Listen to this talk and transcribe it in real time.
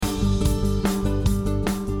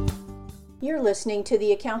You're listening to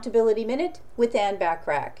the Accountability Minute with Ann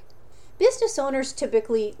Bachrach. Business owners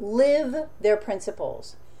typically live their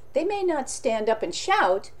principles. They may not stand up and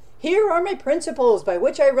shout, "Here are my principles by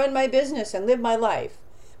which I run my business and live my life."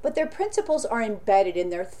 But their principles are embedded in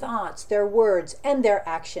their thoughts, their words, and their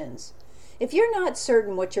actions. If you're not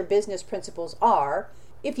certain what your business principles are,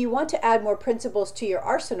 if you want to add more principles to your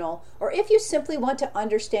arsenal, or if you simply want to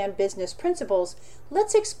understand business principles,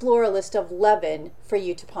 let's explore a list of 11 for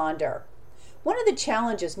you to ponder. One of the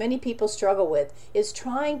challenges many people struggle with is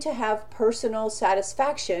trying to have personal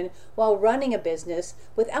satisfaction while running a business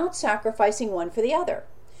without sacrificing one for the other.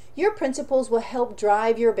 Your principles will help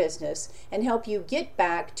drive your business and help you get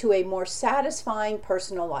back to a more satisfying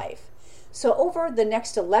personal life. So over the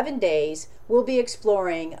next 11 days, we'll be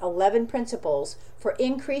exploring 11 principles for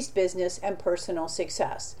increased business and personal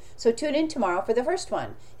success. So tune in tomorrow for the first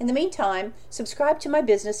one. In the meantime, subscribe to my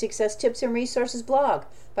Business Success Tips and Resources blog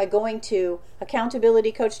by going to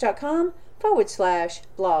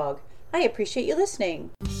accountabilitycoach.com/blog. I appreciate you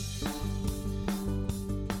listening.